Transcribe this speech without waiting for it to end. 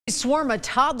Swarm a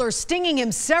toddler, stinging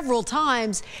him several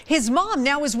times. His mom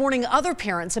now is warning other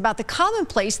parents about the common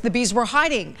place the bees were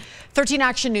hiding. 13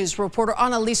 Action News reporter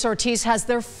Nellis Ortiz has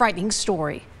their frightening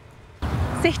story.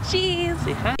 Say cheese.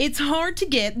 It's hard to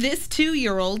get this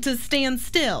 2-year-old to stand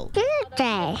still.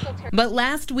 But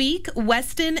last week,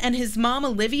 Weston and his mom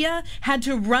Olivia had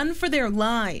to run for their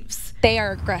lives. They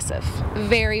are aggressive.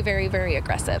 Very, very, very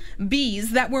aggressive.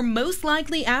 Bees that were most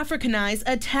likely Africanized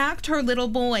attacked her little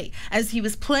boy as he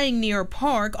was playing near a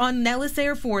park on Nellis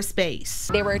Air Force Base.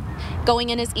 They were going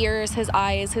in his ears, his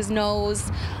eyes, his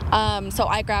nose, so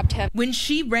I grabbed him. When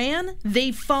she ran,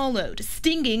 they followed,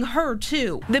 stinging her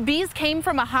too. The bees came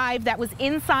from a hive that was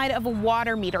inside of a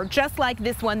water meter, just like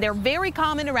this one. They're very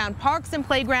common around parks and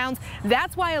playgrounds.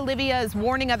 That's why Olivia is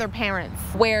warning other parents.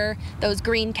 Where those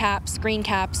green caps,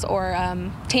 or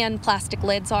tan plastic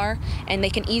lids are, and they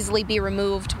can easily be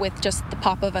removed with just the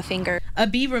pop of a finger. A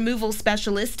bee removal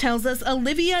specialist tells us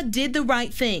Olivia did the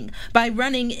right thing by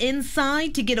running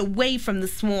inside to get away from the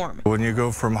swarm. When you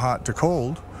go from hot to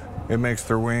cold, it makes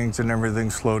their wings and everything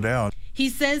slow down. He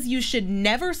says you should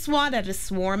never swat at a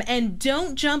swarm and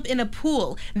don't jump in a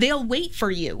pool. They'll wait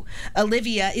for you.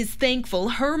 Olivia is thankful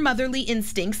her motherly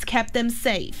instincts kept them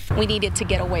safe. We needed to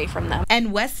get away from them.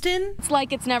 And Weston? It's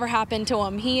like it's never happened to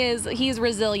him. He's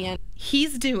resilient.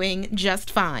 He's doing just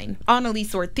fine.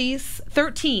 Nellis Ortiz,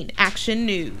 13 Action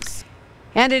News.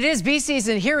 And it is bee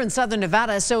season here in southern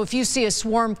Nevada, so if you see a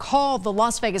swarm, call the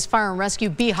Las Vegas Fire and Rescue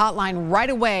Bee Hotline right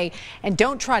away and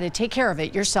don't try to take care of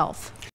it yourself.